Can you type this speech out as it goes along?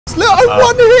Look, I'm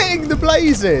one-hitting the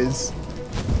blazes.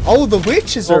 Oh, the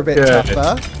witches are a bit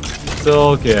tougher. It's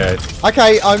all good.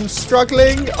 Okay, I'm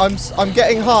struggling. I'm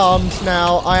getting harmed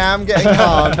now. I am getting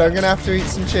harmed. I'm gonna have to eat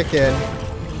some chicken.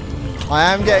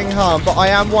 I am getting harmed, but I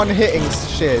am one-hitting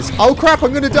shiz. Oh crap!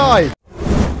 I'm gonna die.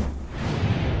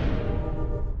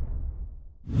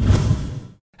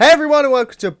 Hey everyone, and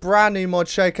welcome to a brand new mod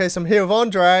showcase. I'm here with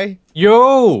Andre.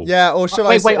 Yo! Yeah, or shall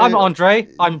I say... Wait, I'm Andre.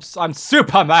 I'm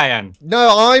Superman.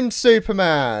 No, I'm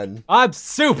Superman. I'm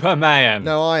Superman.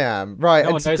 No, I am. Right.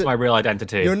 No one knows my real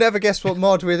identity. You'll never guess what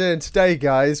mod we're doing today,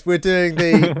 guys. We're doing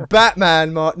the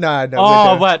Batman mod. No.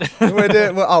 Oh, what?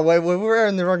 We're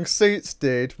wearing the wrong suits,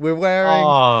 dude. We're wearing...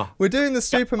 Oh. We're doing the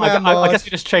Superman mod. I guess we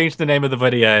just changed the name of the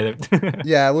video.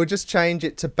 Yeah, we'll just change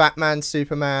it to Batman,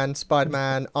 Superman,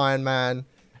 Spider-Man, Iron Man.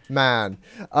 Man.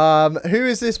 Who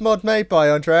is this mod made by,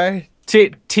 Andre?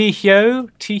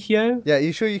 Tihyo? Yeah,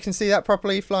 you sure you can see that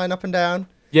properly flying up and down?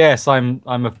 Yes, I'm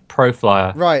a pro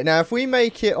flyer. Right, now if we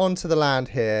make it onto the land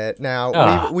here,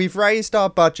 now we've raised our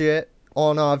budget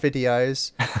on our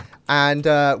videos and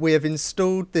we have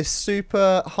installed this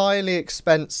super highly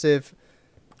expensive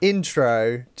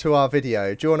intro to our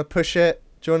video. Do you want to push it?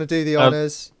 Do you want to do the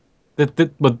honors?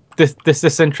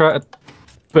 This intro,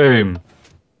 boom.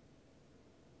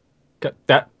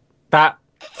 That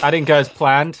didn't go as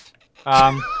planned.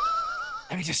 Let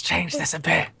me just change this a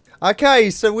bit.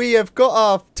 Okay, so we have got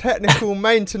our technical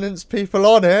maintenance people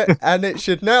on it, and it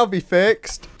should now be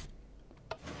fixed.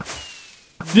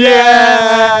 Yay!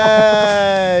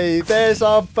 There's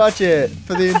our budget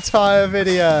for the entire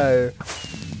video.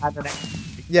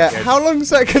 Yeah, how long is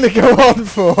that going to go on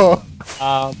for?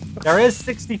 There is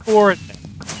 64 in there.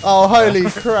 Oh, holy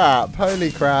crap!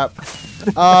 Holy crap!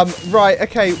 Right,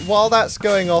 okay, while that's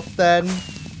going off then...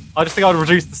 I just think I'll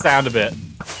reduce the sound a bit.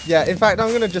 Yeah, in fact, I'm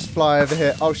going to just fly over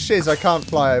here. Oh, shiz, I can't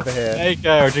fly over here. There you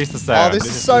go, reduce the sound. Oh, this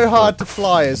is so hard to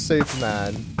fly as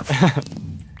Superman.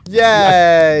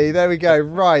 Yay! There we go.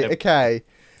 Right, okay.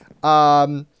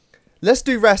 Let's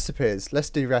do recipes. Are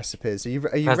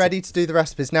you ready to do the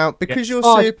recipes? Now, because you're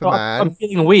Superman... I'm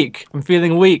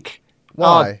feeling weak.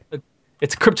 Why?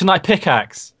 It's a kryptonite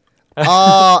pickaxe.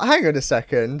 Hang on a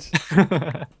second.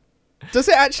 Does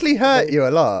it actually hurt you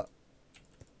a lot?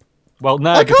 Well,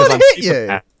 no, I because can't hit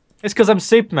you. It's because I'm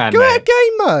Superman. Go out of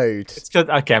game mode. It's because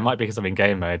it might be because I'm in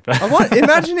game mode. But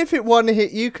imagine if it one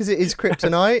hit you because it is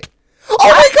kryptonite. Oh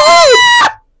my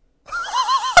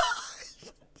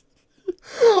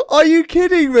god! Are you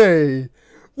kidding me?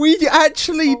 We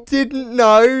actually didn't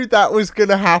know that was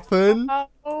gonna happen.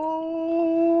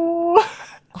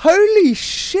 Holy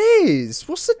shiz!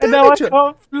 What's the damage? And now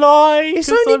I can't fly.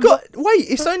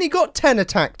 It's only got 10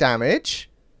 attack damage.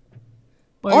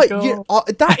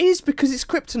 That is because it's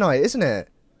kryptonite, isn't it?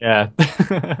 Yeah.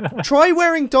 Try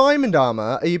wearing diamond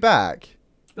armor. Are you back?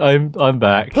 I'm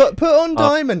back. Put on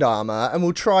diamond armor, and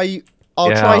we'll try. I'll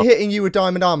try hitting you with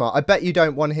diamond armor. I bet you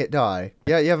don't one hit die.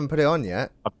 Yeah, you haven't put it on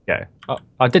yet. Okay.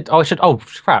 I did. I should. Oh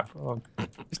crap!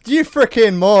 You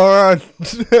freaking moron!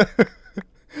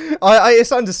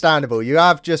 It's understandable. You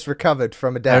have just recovered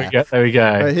from a death. There we go.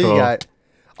 Right, here you go.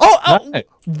 Oh, no.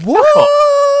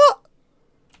 What?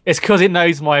 It's because it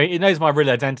knows my real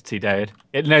identity, David.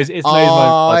 It knows it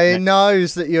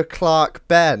knows that you're Clark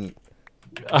Bent.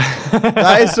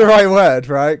 That is the right word,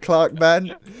 right? Clark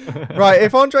Bent. Right,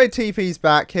 if Andre TP's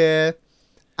back here,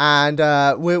 and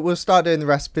we'll start doing the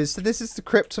recipes. So this is the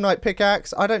kryptonite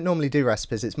pickaxe. I don't normally do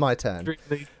recipes. It's my turn.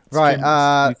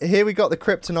 Right, here we got the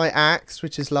kryptonite axe,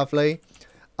 which is lovely.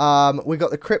 We got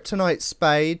the kryptonite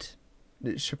spade.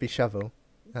 It should be shovel.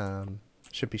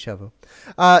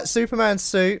 Superman's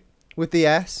suit with the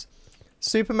S.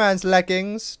 Superman's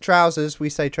leggings, trousers. We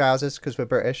say trousers because we're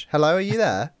British. Hello, are you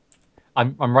there?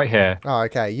 I'm right here. Oh,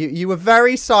 okay. You were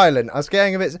very silent. I was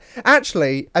getting a bit...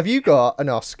 Actually, have you got an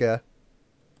Oscar?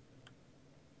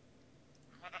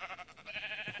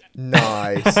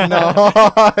 Nice.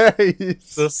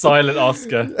 Nice. The silent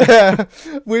Oscar. Yeah.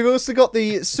 We've also got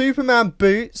the Superman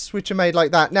boots, which are made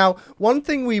like that. Now, one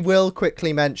thing we will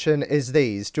quickly mention is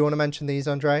these. Do you want to mention these,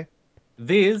 Andre?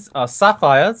 These are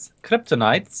sapphires,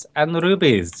 kryptonites, and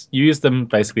rubies. You use them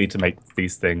basically to make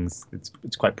these things.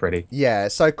 It's quite pretty. Yeah,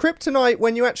 so kryptonite,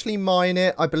 when you actually mine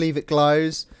it, I believe it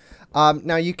glows.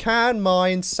 Now, you can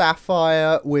mine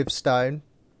sapphire with stone.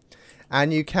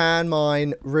 And you can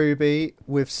mine ruby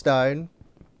with stone.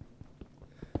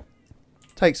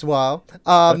 Takes a while.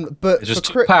 But it's just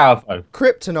too powerful.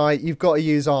 Kryptonite, you've got to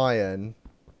use iron.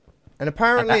 And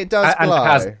apparently it does glow. And it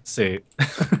has a suit.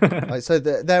 Right, so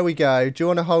there we go. Do you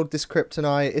want to hold this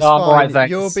kryptonite? It's fine. Right,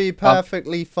 thanks. You'll be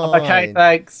perfectly fine. Okay,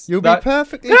 thanks. You'll be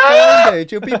perfectly fine,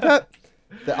 dude. You'll be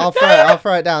I'll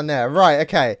throw it down there. Right,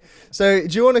 okay. So,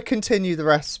 do you want to continue the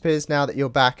recipes now that you're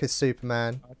back as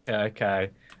Superman? Okay.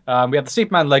 We have the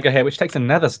Superman Lego here, which takes a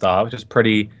nether star, which is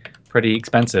pretty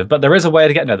expensive. But there is a way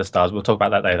to get nether stars. We'll talk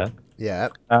about that later. Yeah.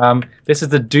 This is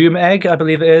the Doom Egg, I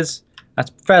believe it is.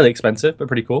 That's fairly expensive, but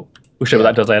pretty cool. We'll show what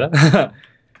that does later.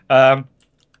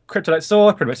 Kryptonite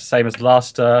sword, pretty much the same as the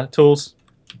last tools.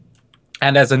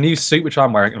 And there's a new suit, which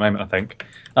I'm wearing at the moment, I think.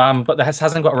 But it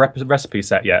hasn't got a recipe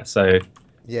set yet, so...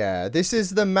 Yeah, this is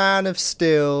the Man of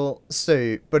Steel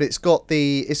suit, but it's got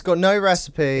no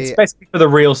recipe. It's basically for the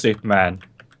real Superman.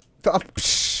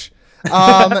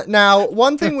 Now,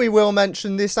 one thing we will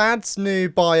mention, this adds new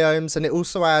biomes and it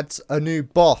also adds a new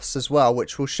boss as well,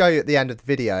 which we'll show you at the end of the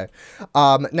video.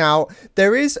 Now,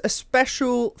 there is a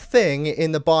special thing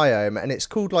in the biome and it's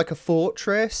called like a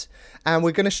fortress, and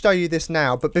we're going to show you this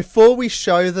now. But before we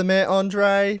show them it,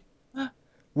 Andre,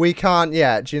 we can't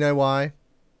yet. Do you know why?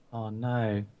 Oh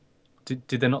no. Did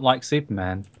they not like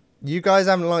Superman? You guys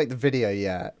haven't liked the video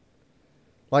yet.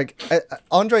 Like,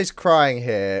 Andre's crying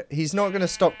here. He's not going to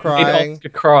stop crying. You made Oscar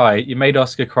cry. You made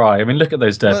Oscar cry. I mean, look at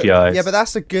those derpy eyes. Yeah, but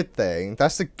that's a good thing.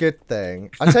 That's a good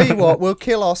thing. I tell you what, we'll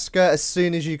kill Oscar as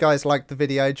soon as you guys like the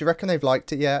video. Do you reckon they've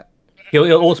liked it yet? He'll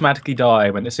automatically die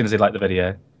as soon as they like the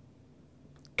video.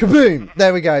 Kaboom!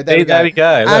 There we go. There we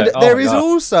go. And look. there is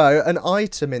also an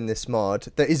item in this mod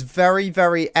that is very,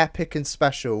 very epic and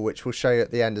special, which we'll show you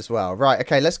at the end as well. Right,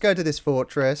 okay, let's go to this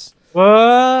fortress.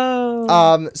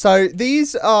 Whoa! So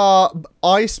these are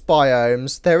ice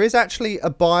biomes. There is actually a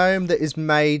biome that is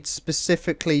made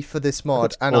specifically for this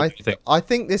mod, and I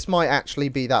think this might actually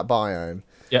be that biome.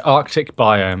 Yeah, Arctic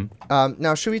biome.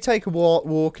 Now, should we take a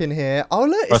walk in here? Oh,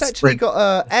 look, it's actually got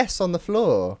a S on the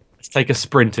floor. Let's take a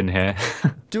sprint in here.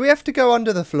 Do we have to go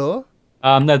under the floor?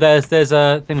 No, there's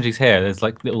thingamajigs here. There's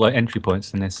like little entry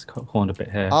points in this corner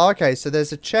bit here. Oh, okay, so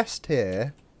there's a chest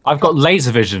here. I've got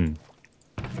laser vision.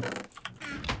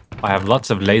 I have lots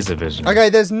of laser vision. Okay,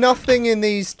 there's nothing in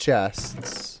these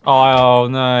chests. Oh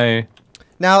no.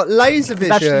 Now, laser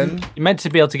vision... You're meant to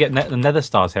be able to get the nether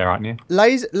stars here, aren't you?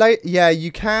 Yeah,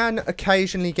 you can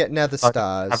occasionally get nether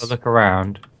stars. Have a look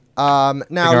around.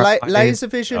 Now, laser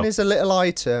vision is a little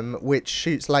item which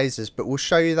shoots lasers, but we'll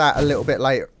show you that a little bit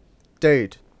later.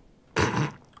 Dude.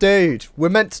 Dude, we're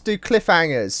meant to do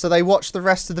cliffhangers, so they watch the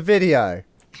rest of the video.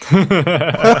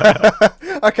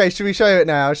 Okay, should we show it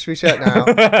now? Do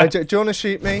you want to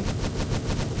shoot me?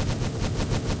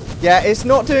 Yeah, it's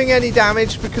not doing any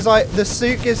damage because the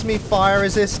suit gives me fire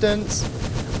resistance.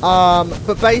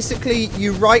 But basically,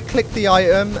 you right-click the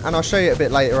item, and I'll show you a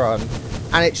bit later on,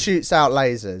 and it shoots out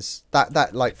lasers.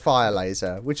 That like fire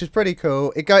laser, which is pretty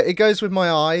cool. It goes with my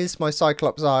eyes, my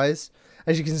Cyclops eyes.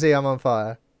 As you can see, I'm on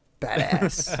fire.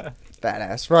 Badass.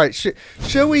 Badass. Right,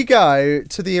 shall we go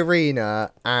to the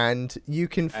arena and you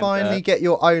can finally get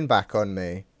your own back on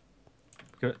me?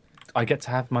 I get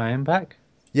to have my own back?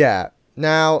 Yeah.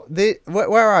 Now,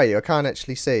 where are you? I can't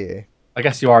actually see you. I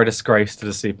guess you are a disgrace to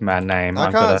the Superman name.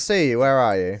 I can't see you. Where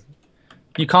are you?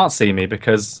 You can't see me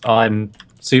because I'm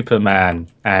Superman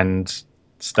and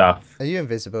stuff. Are you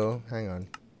invisible? Hang on.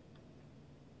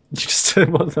 You just said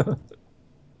what the...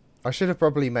 I should have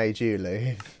probably made you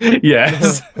leave.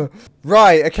 Yes.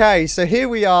 Right, okay, so here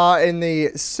we are in the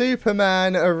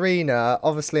Superman arena.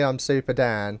 Obviously, I'm Super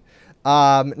Dan.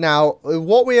 Now,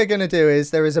 what we are going to do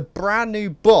is there is a brand new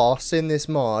boss in this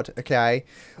mod, okay?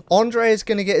 Andre is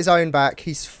going to get his own back.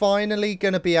 He's finally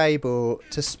going to be able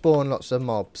to spawn lots of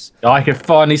mobs. I can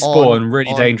finally spawn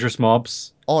really dangerous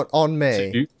mobs. On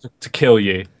me. To kill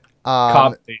you.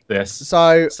 Can't believe this.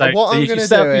 So what I'm going to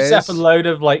do is... You set up a load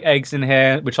of like eggs in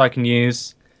here, which I can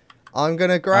use. I'm going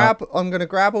to grab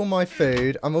all my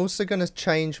food. I'm also going to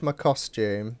change my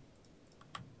costume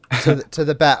to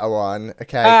the better one.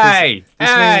 Okay.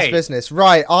 This means business.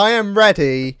 Right, I am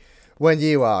ready when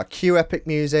you are. Cue epic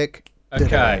music.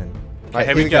 Okay. Right,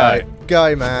 here we go.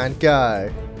 Go, man,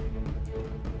 go.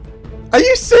 Are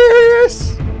you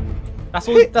serious?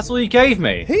 That's all you gave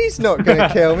me. He's not going to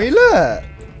kill me. Look.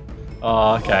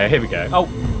 Oh, okay, here we go. Oh,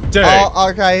 dude.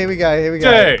 Oh, okay, here we go. Dude.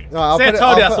 Right, I'll put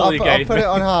it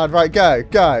on hard. Right, go.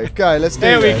 Let's do this.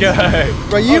 Here we go.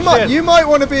 Right, you might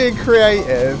want to be in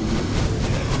creative.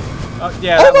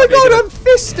 Yeah. Oh my god, I'm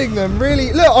fisting them.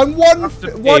 Really? Look, I'm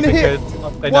one hit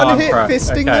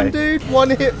fisting them, dude.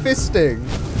 One hit fisting.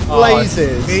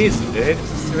 Blazes. It's easy, dude.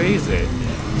 It's too easy.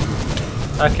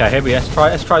 Okay, here we go.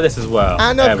 Let's try this as well.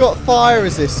 And I've got fire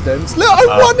resistance. Look, I'm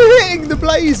one hitting the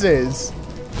blazes.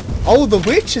 Oh, the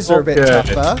witches are a bit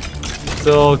tougher. It's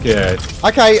all good.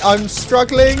 Okay, I'm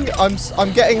struggling.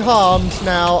 I'm getting harmed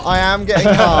now. I am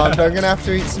getting harmed. I'm gonna have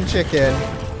to eat some chicken.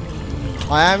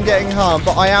 I am getting harmed,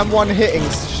 but I am one-hitting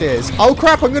Shiz. Oh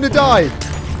crap, I'm gonna die!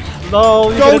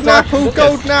 No, golden apple,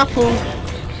 golden apple!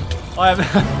 I am...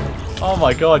 Oh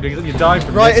my god, you're dying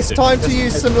from Right, this, it's time to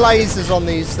use some lasers on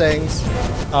these things.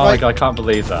 Oh my god, I can't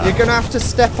believe that. You're gonna have to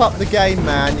step up the game,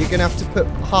 man. You're gonna have to put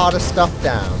harder stuff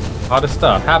down. Harder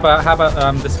stuff. How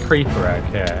about this creeper egg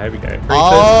here? Here we go. Creepers.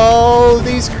 Oh,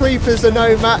 these creepers are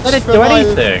no match for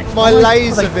my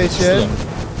laser vision.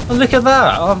 Oh, look at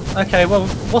that. Okay, well,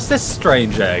 what's this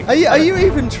strange egg? Are you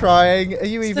even trying? Are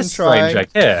you even trying? Strange egg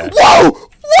here. Whoa!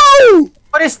 Whoa!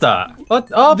 What is that? What?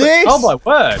 Oh, oh my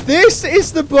word! This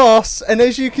is the boss, and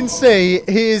as you can see,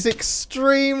 he is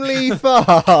extremely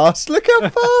fast. Look how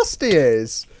fast he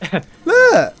is.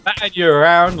 Look. Batting you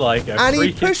around like a and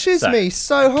he pushes me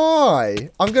so high.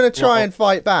 I'm gonna try and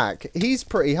fight back. He's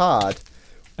pretty hard.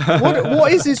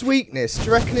 What is his weakness? Do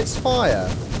you reckon it's fire?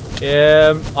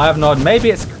 I have no.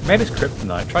 Maybe it's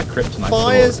kryptonite. Try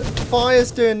kryptonite. Fire's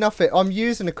doing nothing. I'm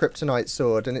using a kryptonite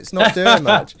sword and it's not doing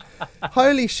much.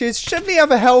 Holy shit! Shouldn't he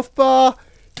have a health bar?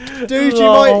 Dude,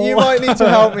 you might need to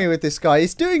help me with this guy.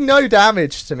 He's doing no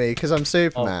damage to me because I'm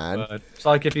Superman. Oh, so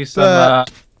I'll give you some.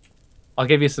 I'll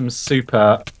give you some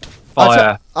super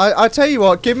fire. I tell you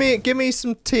what. Give me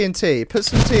some TNT. Put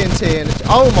some TNT in it.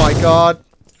 Oh my god!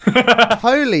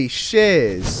 Holy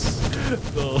shiz!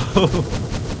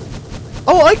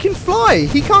 Oh, I can fly!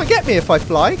 He can't get me if I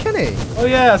fly, can he? Oh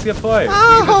yeah, that's a good point.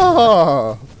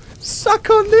 Oh! Suck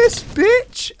on this,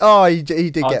 bitch! Oh, he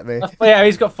did get me. Yeah,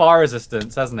 he's got fire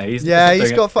resistance, hasn't he? He's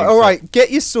got fire. Alright, get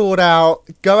your sword out,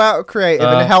 go out of creative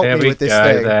and help me with this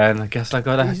thing. Then. I guess I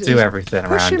gotta do everything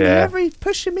around here.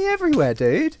 Pushing me everywhere,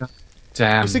 dude.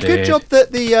 Damn, it's a good job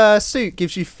that the suit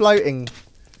gives you floating,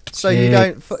 so you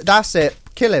don't... That's it.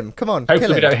 Kill him. Come on.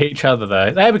 Hopefully we don't hit each other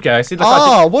though. There we go. See,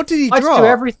 look, what did he drop? I do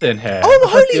everything here. Oh,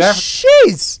 holy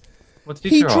shiz! What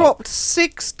did he drop? He dropped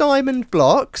 6 diamond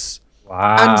blocks.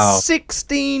 Wow. And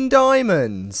 16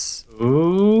 diamonds.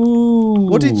 Ooh.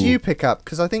 What did you pick up?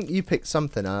 Because I think you picked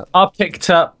something up. I picked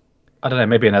up, I don't know,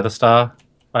 maybe another star.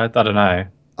 I don't know.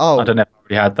 Oh. I don't know if I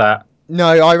already had that. No,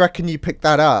 I reckon you picked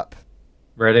that up.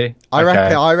 Really? I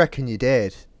reckon you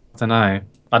did. I don't know.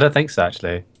 I don't think so,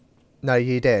 actually. No,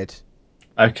 you did.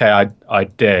 Okay, I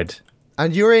did.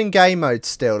 And you're in game mode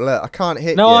still. Look, I can't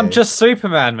hit you. No, I'm just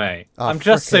Superman, mate. Oh, I'm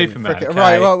just Superman. Okay?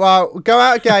 Right, well, go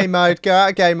out of game mode. Go out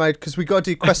of game mode because we got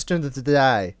to do question of the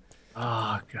day.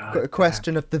 Oh god. Got a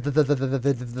question of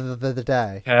the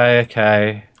day.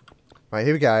 Okay. Right,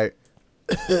 here we go.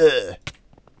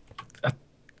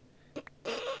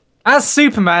 As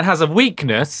Superman has a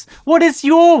weakness, what is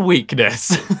your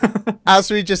weakness? As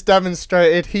we just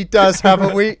demonstrated, he does have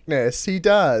a weakness. He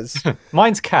does.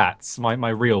 Mine's cats. My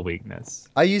real weakness.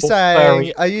 Are you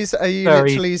saying? Are you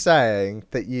literally saying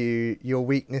that your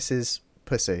weakness is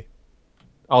pussy?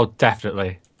 Oh,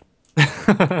 definitely.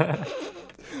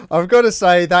 I've got to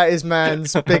say that is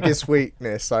man's biggest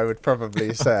weakness. I would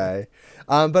probably say.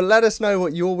 But let us know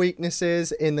what your weakness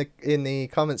is in the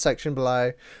comment section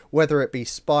below, whether it be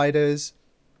spiders,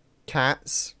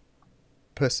 cats,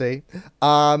 pussy,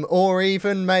 or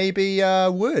even maybe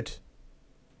wood.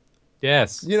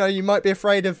 Yes. You know, you might be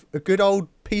afraid of a good old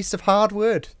piece of hard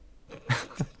wood.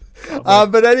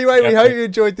 But anyway, we hope you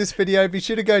enjoyed this video. Be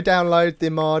sure to go download the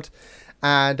mod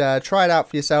and try it out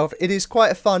for yourself. It is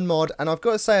quite a fun mod, and I've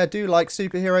got to say I do like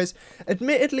superheroes.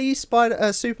 Admittedly,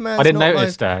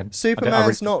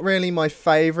 Superman's not really my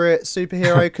favourite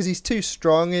superhero because he's too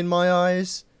strong in my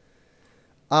eyes.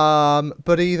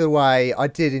 But either way, I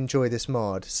did enjoy this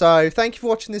mod. So thank you for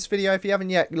watching this video. If you haven't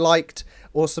yet liked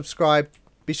or subscribed,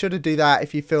 be sure to do that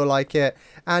if you feel like it.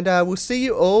 And we'll see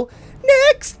you all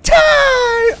next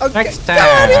time. Next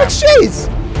time.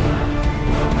 Jeez.